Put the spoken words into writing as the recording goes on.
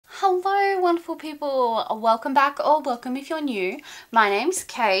Hello wonderful people, welcome back or welcome if you're new. My name's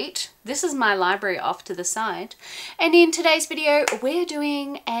Kate, this is my library off to the side, and in today's video we're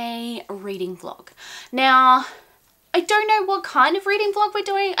doing a reading vlog. Now I don't know what kind of reading vlog we're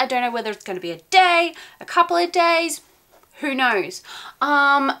doing. I don't know whether it's going to be a day, a couple of days, who knows,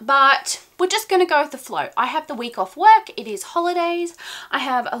 but we're just going to go with the flow. I have the week off work, it is holidays, I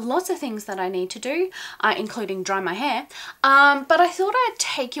have lots of things that I need to do, including dry my hair, but I thought I'd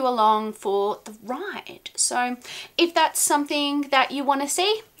take you along for the ride. So if that's something that you want to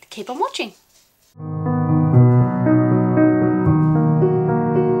see, keep on watching.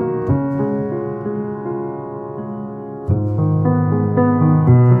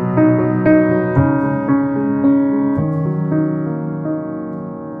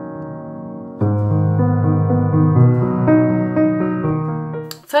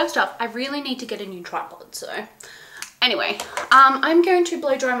 First up, I really need to get a new tripod, so anyway, I'm going to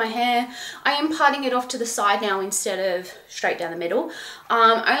blow dry my hair. I am parting it off to the side now instead of straight down the middle,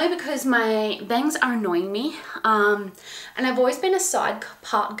 only because my bangs are annoying me, and I've always been a side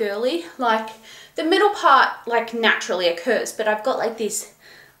part girly. Like the middle part like naturally occurs, but I've got like this,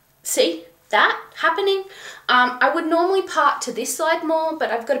 see that happening? I would normally part to this side more,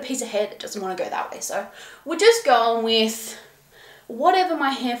 but I've got a piece of hair that doesn't want to go that way, so we're just going with whatever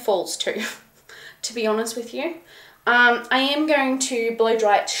my hair falls to be honest with you. I am going to blow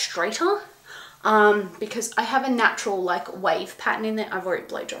dry it straighter because I have a natural like wave pattern in there. I've already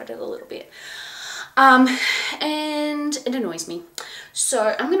blow dried it a little bit, and it annoys me,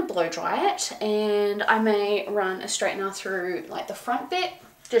 so I'm going to blow dry it, and I may run a straightener through like the front bit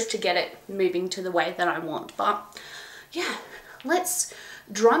just to get it moving to the way that I want. But yeah, let's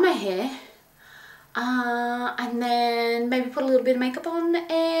dry my hair, and then maybe put a little bit of makeup on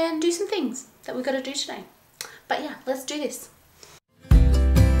and do some things that we've got to do today. But yeah, let's do this. I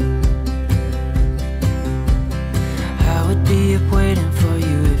would be up waiting for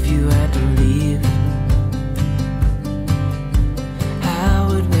you if you had to leave. I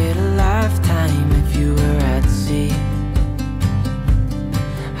would wait a lifetime if you were at sea.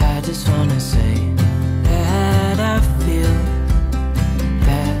 I just wanna say that I feel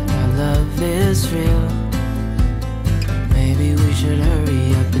that our love is real. Maybe we should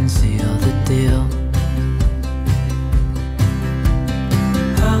hurry up and seal the deal.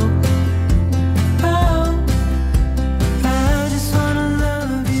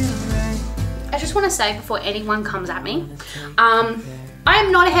 I just want to say before anyone comes at me, I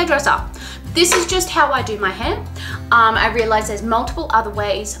am not a hairdresser. This is just how I do my hair. I realize there's multiple other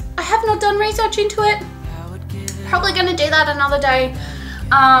ways. I have not done research into it. Probably going to do that another day.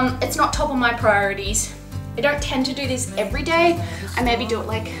 It's not top of my priorities. I don't tend to do this every day. I maybe do it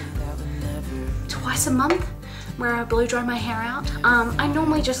like twice a month where I blow dry my hair out. I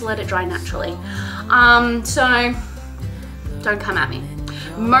normally just let it dry naturally. So don't come at me.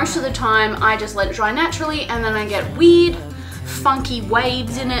 Most of the time I just let it dry naturally, and then I get weird funky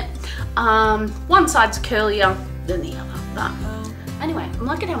waves in it. One side's curlier than the other, but anyway, I'm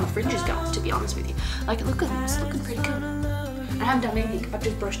liking how my fringe is going, to be honest with you. Like, look at this, it's looking pretty cool. I haven't done anything, I've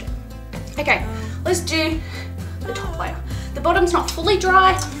just brushed it. Okay, let's do the top layer. The bottom's not fully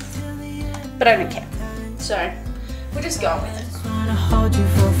dry, but I don't care. So we're just going with it. I wanna hold you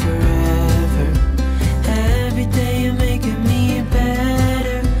for forever. Every day you're making me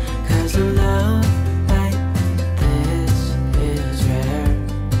better, 'cause a love like this is rare,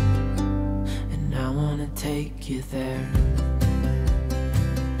 and I wanna take you there.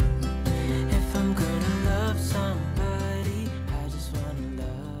 If I'm gonna love somebody, I just wanna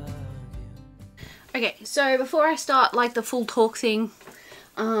love you. Okay, so before I start like the full talk thing,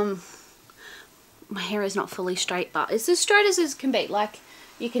 my hair is not fully straight, but it's as straight as it can be. Like,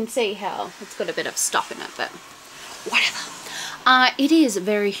 you can see how it's got a bit of stuff in it, but whatever. It is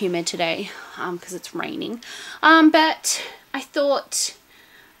very humid today because it's raining, but I thought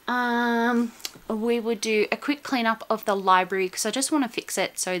we would do a quick cleanup of the library because I just want to fix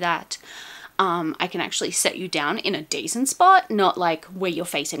it so that I can actually set you down in a decent spot, not like where you're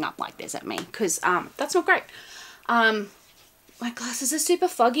facing up like this at me, because that's not great. My glasses are super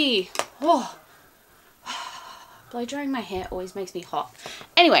foggy. Oh. Blow drying my hair always makes me hot.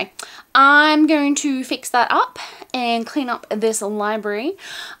 Anyway, I'm going to fix that up and clean up this library,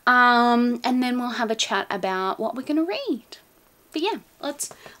 and then we'll have a chat about what we're going to read. But yeah,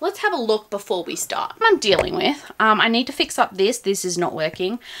 let's have a look before we start. What I'm dealing with, I need to fix up this. This is not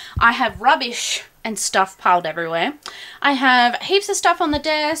working. I have rubbish and stuff piled everywhere. I have heaps of stuff on the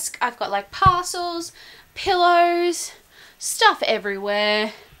desk. I've got like parcels, pillows, stuff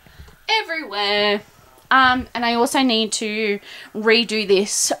everywhere. And I also need to redo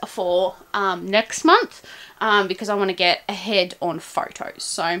this for next month because I want to get ahead on photos.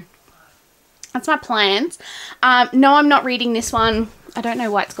 So that's my plans. No, I'm not reading this one. I don't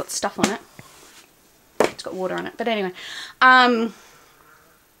know why it's got stuff on it. It's got water on it. But anyway, my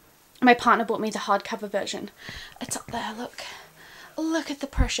partner bought me the hardcover version. It's up there, look. Look at the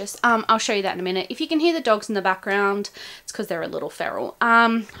precious. I'll show you that in a minute. If you can hear the dogs in the background, it's because they're a little feral.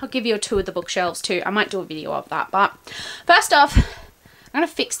 I'll give you a tour of the bookshelves too. I might do a video of that. But first off, I'm going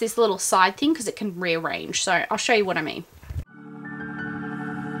to fix this little side thing because it can rearrange. So I'll show you what I mean.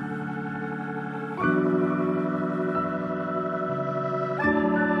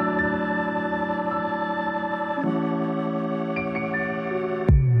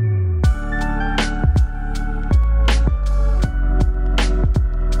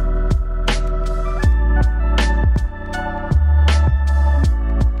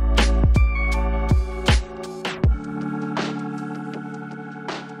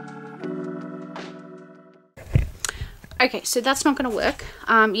 Okay, so that's not going to work.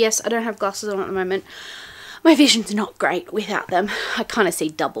 Yes, I don't have glasses on at the moment. My vision's not great without them. I kind of see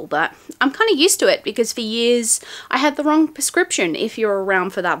double, but I'm kind of used to it because for years I had the wrong prescription if you're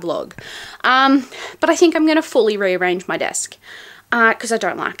around for that vlog. But I think I'm going to fully rearrange my desk because I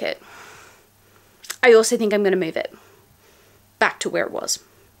don't like it. I also think I'm going to move it back to where it was.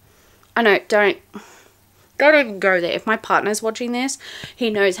 I know, don't even go there. If my partner's watching this, he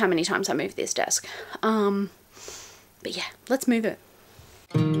knows how many times I moved this desk. But yeah, let's move it.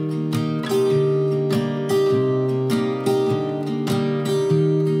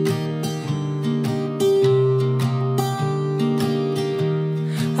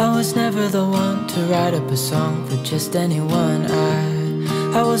 I was never the one to write up a song for just anyone.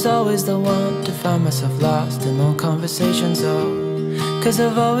 I was always the one to find myself lost in long conversations. Cause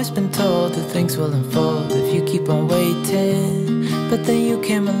I've always been told that things will unfold if you keep on waiting. But then you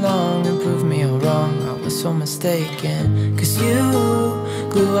came along and proved me all wrong. I was so mistaken. Cause you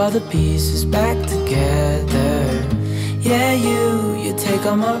glue all the pieces back together. Yeah, you take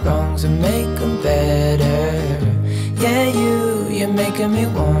all my wrongs and make them better. Yeah, you're making me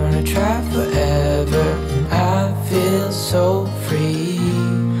wanna try forever. And I feel so free,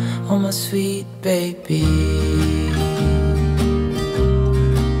 oh my sweet baby.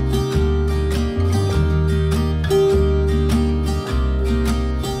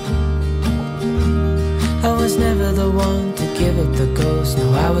 I was never the one to give up the ghost.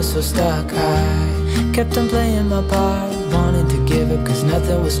 No, I was so stuck. I kept on playing my part, wanting to give up cause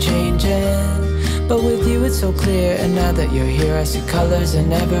nothing was changing. But with you it's so clear, and now that you're here I see colors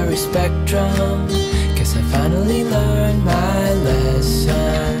in every spectrum. Guess I finally learned my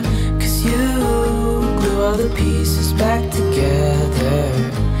lesson. Cause you glue all the pieces back together.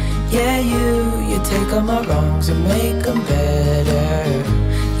 Yeah, you take all my wrongs and make them better.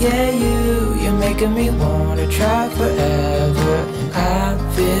 Yeah, you're making me wanna try forever. And I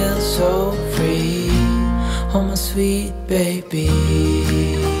feel so free, oh my sweet baby.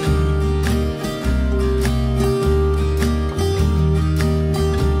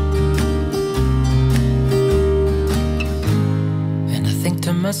 And I think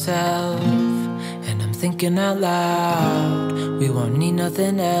to myself, and I'm thinking out loud, we won't need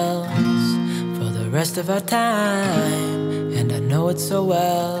nothing else for the rest of our time. And I know it so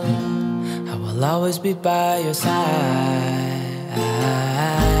well, I will always be by your side.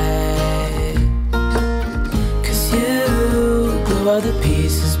 Cause you glue all the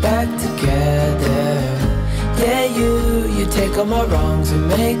pieces back together. Yeah, you take all my wrongs and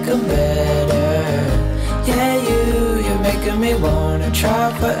make them better. Yeah, you're making me wanna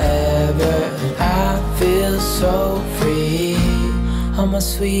try forever. And I feel so free, oh my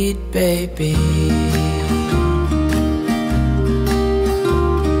sweet baby.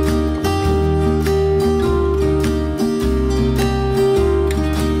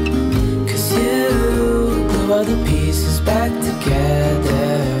 All the pieces back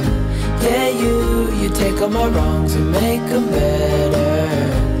together. Yeah, you take all my wrongs and make them better.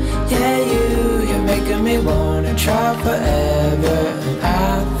 Yeah, you're making me wanna try forever. And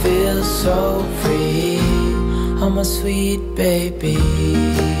I feel so free, oh my sweet baby.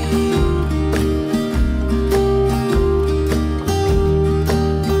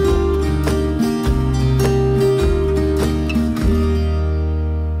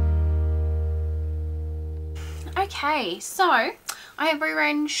 Okay, so I have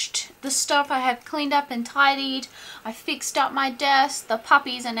rearranged the stuff. I have cleaned up and tidied. I fixed up my desk. The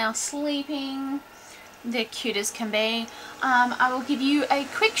puppies are now sleeping. They're cute as can be. I will give you a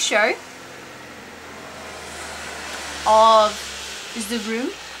quick show of the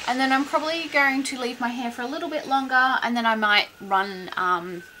room. And then I'm probably going to leave my hair for a little bit longer, and then I might run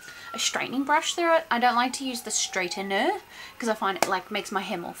a straightening brush through it. I don't like to use the straightener because I find it like makes my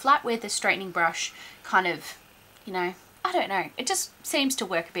hair more flat, where the straightening brush kind of, you know, I don't know, it just seems to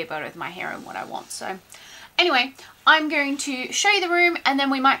work a bit better with my hair and what I want. So anyway, I'm going to show you the room, and then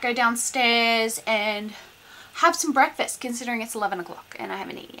we might go downstairs and have some breakfast, considering it's 11 o'clock and I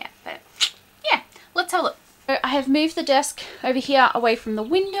haven't eaten yet. But yeah, let's have a look. So I have moved the desk over here away from the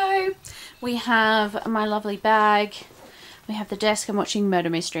window. We have my lovely bag. We have the desk. I'm watching Murder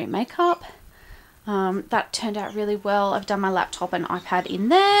Mystery Makeup. That turned out really well. I've done my laptop and iPad in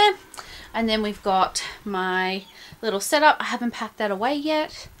there. And then we've got my little setup. I haven't packed that away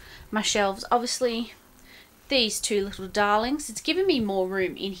yet. My shelves, obviously. These two little darlings. It's given me more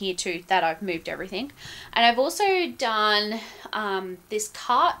room in here too, that I've moved everything. And I've also done this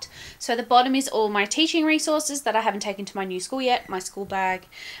cart. So the bottom is all my teaching resources that I haven't taken to my new school yet. My school bag.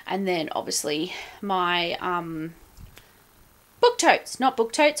 And then obviously my book totes. Not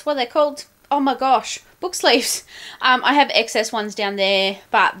book totes. What are they called? Oh my gosh. Book sleeves. I have excess ones down there.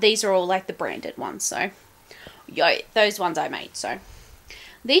 But these are all like the branded ones. So yo, those ones I made. So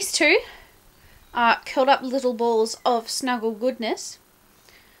these two are curled up little balls of snuggle goodness.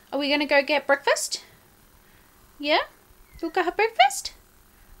 Are we going to go get breakfast? Yeah? We'll go have breakfast?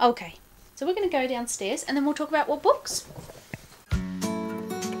 Okay. So we're going to go downstairs and then we'll talk about what books.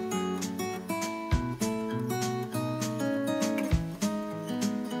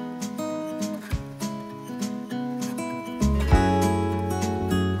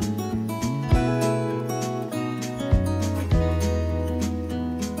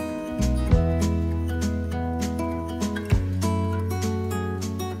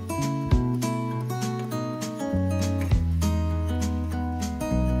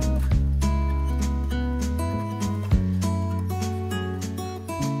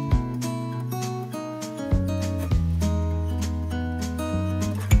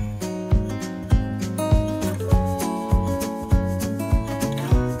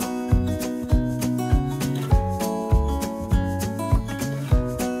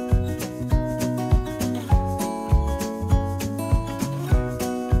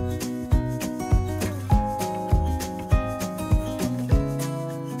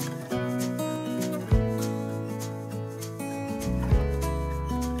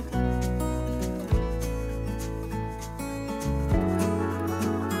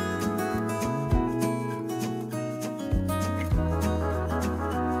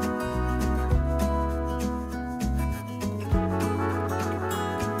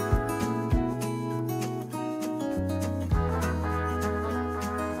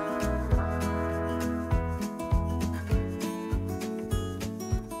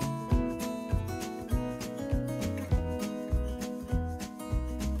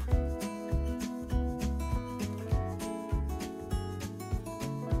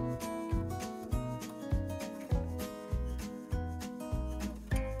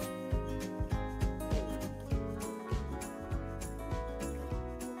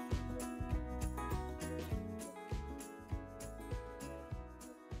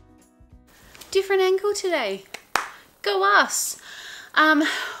 Different angle today. Go us.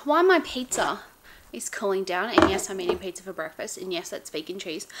 While my pizza is cooling down, and yes, I'm eating pizza for breakfast, and yes, that's vegan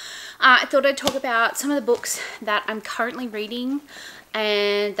cheese, I thought I'd talk about some of the books that I'm currently reading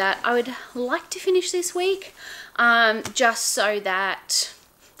and that I would like to finish this week, just so that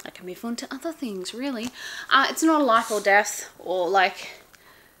I can move on to other things, really. It's not a life or death or like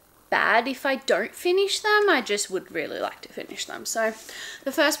bad if I don't finish them. I just would really like to finish them. So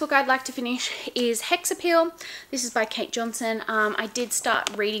the first book I'd like to finish is Hex Appeal. This is by Kate Johnson. I did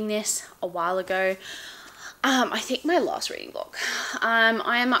start reading this a while ago. I think my last reading book.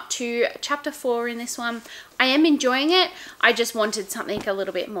 I am up to chapter 4 in this one. I am enjoying it. I just wanted something a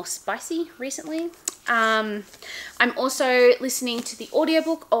little bit more spicy recently. I'm also listening to the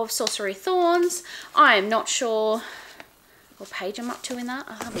audiobook of Sorcery of Thorns. I am not sure what page I'm up to in that.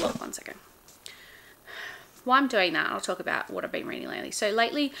 I'll have a look, 1 second. While I'm doing that, I'll talk about what I've been reading lately. So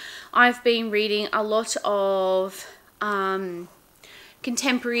lately, I've been reading a lot of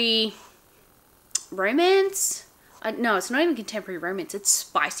contemporary romance. No, it's not even contemporary romance. It's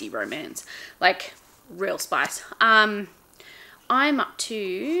spicy romance, like real spice. I'm up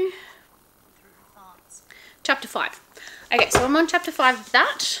to chapter 5. Okay, so I'm on chapter 5 of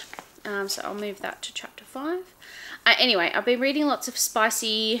that. So I'll move that to chapter 5. Anyway, I've been reading lots of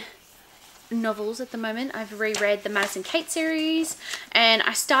spicy novels at the moment. I've reread the Madison Kate series, and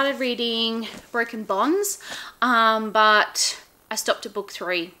I started reading Broken Bonds, but I stopped at book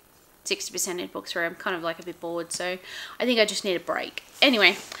 3 60% in books where I'm kind of like a bit bored, so I think I just need a break.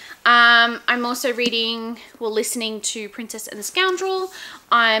 Anyway, I'm also listening to Princess and the Scoundrel.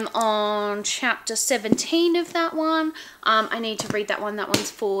 I'm on chapter 17 of that one. I need to read that one. That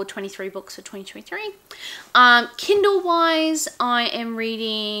one's for 23 books for 2023. Kindle wise, I am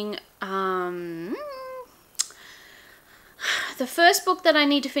reading the first book that I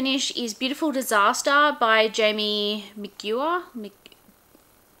need to finish is Beautiful Disaster by Jamie McGuire.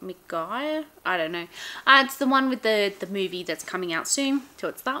 I don't know. It's the one with the movie that's coming out soon, so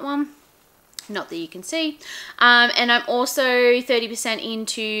it's that one. Not that you can see. And I'm also 30%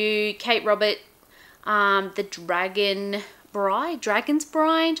 into Kate Robert, the Dragon's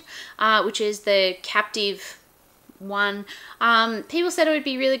Bride, which is the captive one. People said it would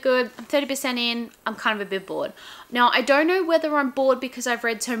be really good. I'm 30% in. I'm kind of a bit bored. Now, I don't know whether I'm bored because I've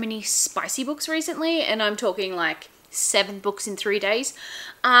read so many spicy books recently, and I'm talking like 7 books in 3 days,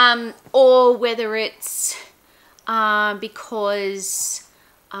 or whether it's because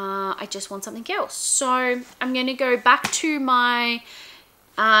I just want something else. So I'm going to go back to my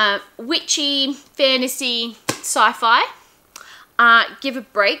witchy fantasy sci-fi, give a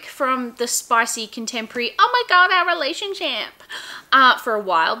break from the spicy contemporary, oh my god, our relationship, for a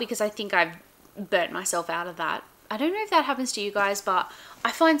while, because I think I've burnt myself out of that. I don't know if that happens to you guys, but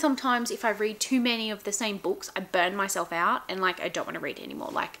I find sometimes if I read too many of the same books, I burn myself out and like I don't want to read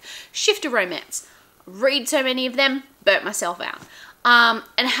anymore. Like Shift to Romance, read so many of them, burnt myself out. And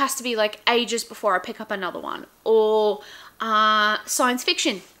it has to be like ages before I pick up another one. Or science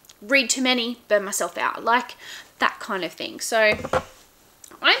fiction, read too many, burn myself out. Like that kind of thing. So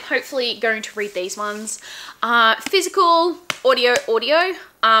I'm hopefully going to read these ones. Physical, audio.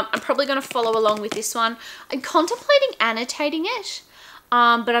 I'm probably going to follow along with this one. I'm contemplating annotating it,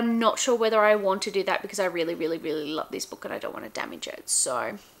 but I'm not sure whether I want to do that because I really love this book and I don't want to damage it.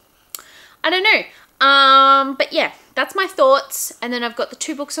 So I don't know. But yeah, that's my thoughts. And then I've got the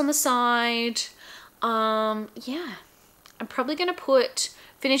 2 books on the side. Yeah, I'm probably going to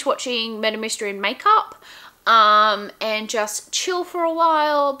finish watching Murder Mystery and Makeup. And just chill for a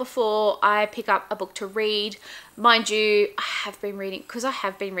while before I pick up a book to read. Mind you, I have been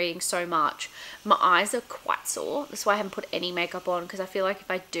reading so much. My eyes are quite sore. That's why I haven't put any makeup on, because I feel like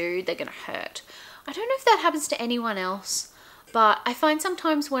if I do, they're gonna hurt. I don't know if that happens to anyone else, but I find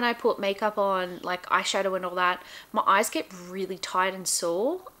sometimes when I put makeup on, like eyeshadow and all that, my eyes get really tired and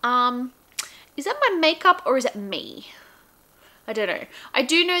sore. Is that my makeup or is it me? I don't know. I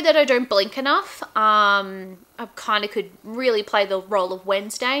do know that I don't blink enough. I kind of could really play the role of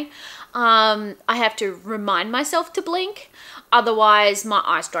Wednesday. I have to remind myself to blink. Otherwise, my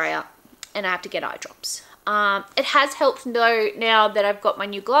eyes dry up and I have to get eye drops. It has helped though now that I've got my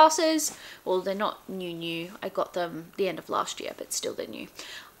new glasses. Well, they're not new. I got them the end of last year, but still they're new.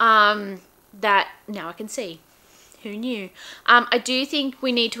 That now I can see. Who knew? I do think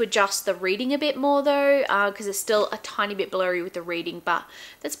we need to adjust the reading a bit more though, because it's still a tiny bit blurry with the reading, but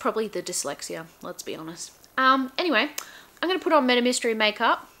that's probably the dyslexia, let's be honest. Anyway, I'm going to put on Murder Mystery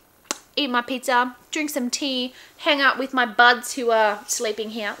Makeup, eat my pizza, drink some tea, hang out with my buds who are sleeping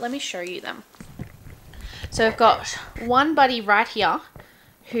here. Let me show you them. So I've got one buddy right here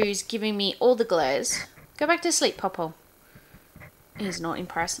who's giving me all the glares. Go back to sleep, Popo. He's not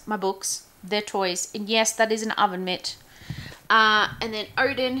impressed. My books. Their toys, and yes, that is an oven mitt. And then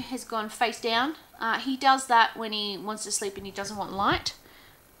Odin has gone face down. He does that when he wants to sleep and he doesn't want light.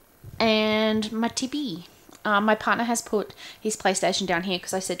 And my Tippy, my partner has put his PlayStation down here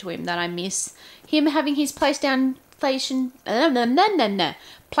because I said to him that I miss him having his PlayStation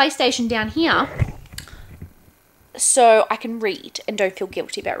down here, so I can read and don't feel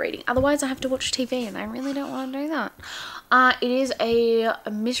guilty about reading. Otherwise I have to watch TV and I really don't want to do that. It is a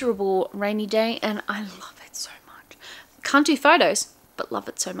miserable rainy day and I love it so much. Can't do photos, but love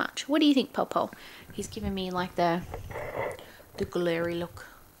it so much. What do you think, Popo? He's giving me like the glary look.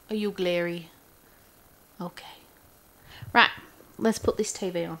 Are you glary? Okay. Right, let's put this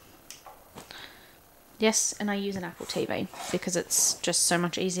TV on. Yes, and I use an Apple TV because it's just so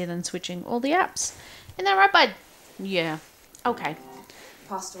much easier than switching all the apps. Isn't that right, bud? Yeah. Okay.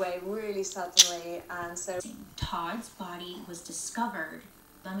 Passed away really suddenly, and so Todd's body was discovered.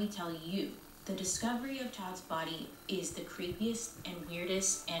 Let me tell you, the discovery of Todd's body is the creepiest and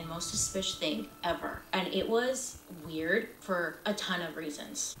weirdest and most suspicious thing ever. And it was weird for a ton of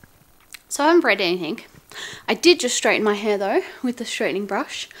reasons. So I haven't read anything. I did just straighten my hair though with the straightening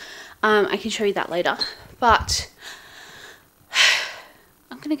brush. I can show you that later. But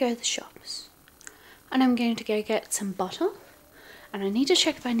I'm going to go to the shops. And I'm going to go get some butter. And I need to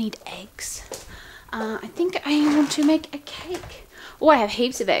check if I need eggs. I think I want to make a cake. Oh, I have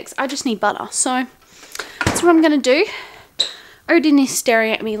heaps of eggs. I just need butter. So that's what I'm going to do. Odin is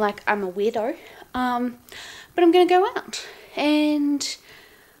staring at me like I'm a weirdo. But I'm going to go out and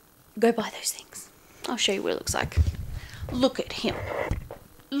go buy those things. I'll show you what it looks like. Look at him.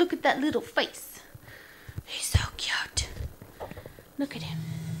 Look at that little face. He's so cute. Look at him.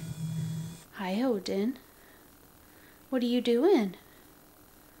 Hi, Odin. What are you doing?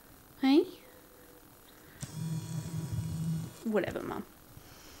 Hey? Whatever, Mum.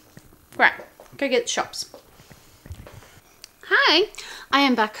 Right, go get the shops. Hi, I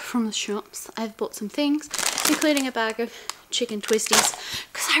am back from the shops. I've bought some things, including a bag of chicken twisties,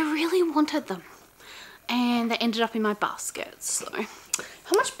 because I really wanted them. And they ended up in my basket, so.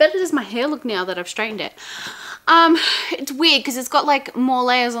 How much better does my hair look now that I've straightened it? It's weird because it's got like more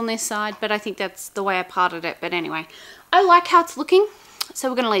layers on this side, but I think that's the way I parted it. But anyway, I like how it's looking, so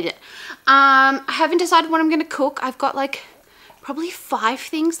we're gonna leave it. I haven't decided what I'm gonna cook. I've got like probably 5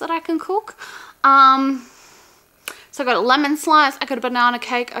 things that I can cook. So I got a lemon slice, I got a banana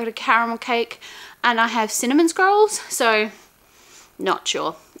cake, I got a caramel cake, and I have cinnamon scrolls. So not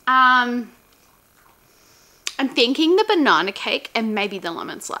sure. I'm thinking the banana cake and maybe the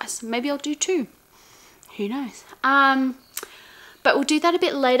lemon slice. Maybe I'll do 2. Who knows? But we'll do that a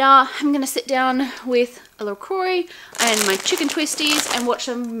bit later. I'm going to sit down with a LaCroix and my chicken twisties and watch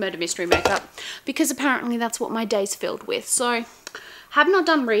some murder mystery makeup, because apparently that's what my day's filled with. So have not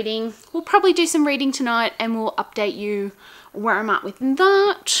done reading. We'll probably do some reading tonight and we'll update you where I'm at with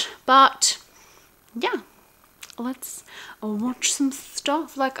that. But yeah, let's watch some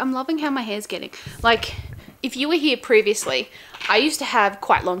stuff. Like, I'm loving how my hair's getting. Like, if you were here previously, I used to have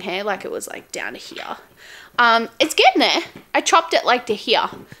quite long hair, like it was like down to here. It's getting there. I chopped it like to here.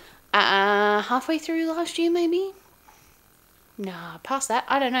 Halfway through last year, maybe? Nah, past that.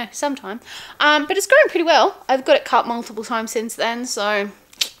 I don't know, sometime. But it's growing pretty well. I've got it cut multiple times since then, so.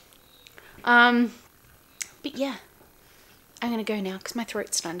 But yeah, I'm gonna go now because my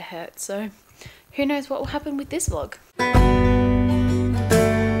throat's starting to hurt. So who knows what will happen with this vlog.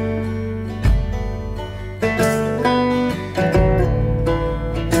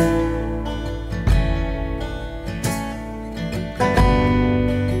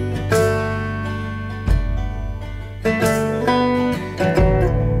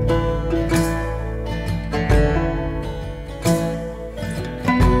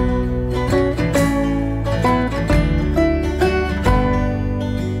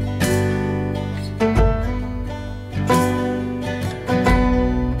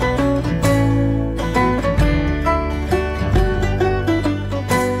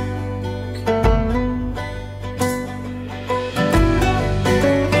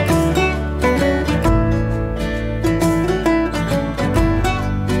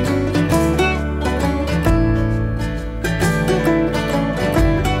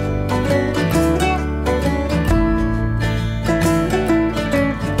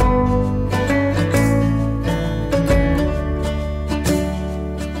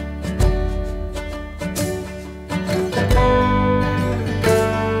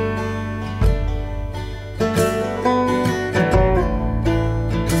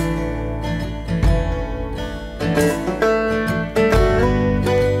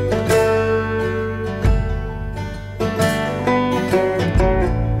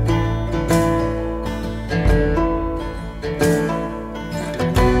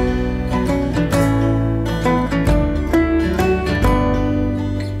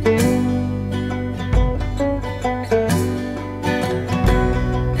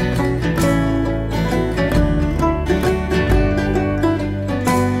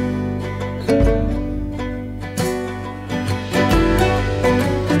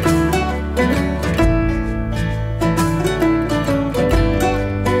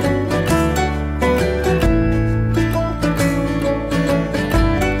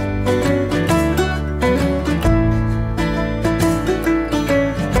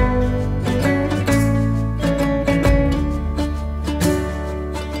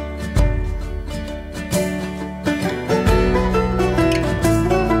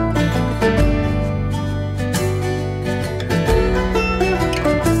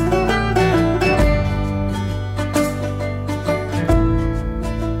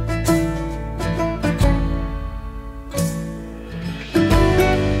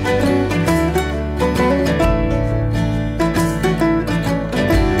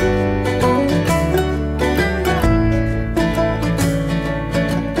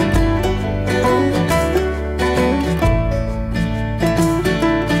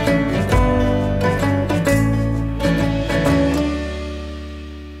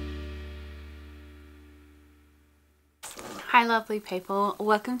 Hi lovely people,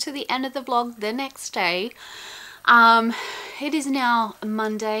 welcome to the end of the vlog the next day. It is now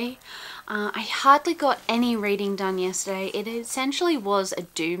Monday. I hardly got any reading done yesterday. It essentially was a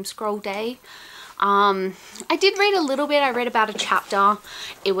doom scroll day. I did read a little bit. I read about a chapter.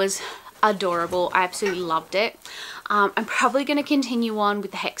 It was adorable. I absolutely loved it. I'm probably going to continue on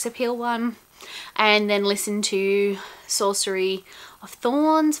with the Hex Appeal one and then listen to Sorcery of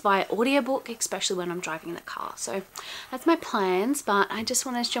Thorns via audiobook, especially when I'm driving in the car. So that's my plans, but I just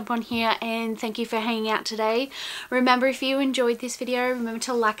want to jump on here and thank you for hanging out today. Remember, if you enjoyed this video, remember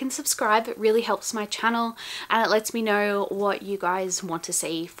to like and subscribe. It really helps my channel and it lets me know what you guys want to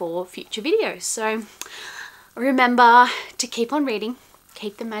see for future videos. So remember to keep on reading,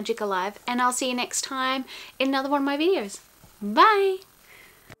 keep the magic alive, and I'll see you next time in another one of my videos. Bye!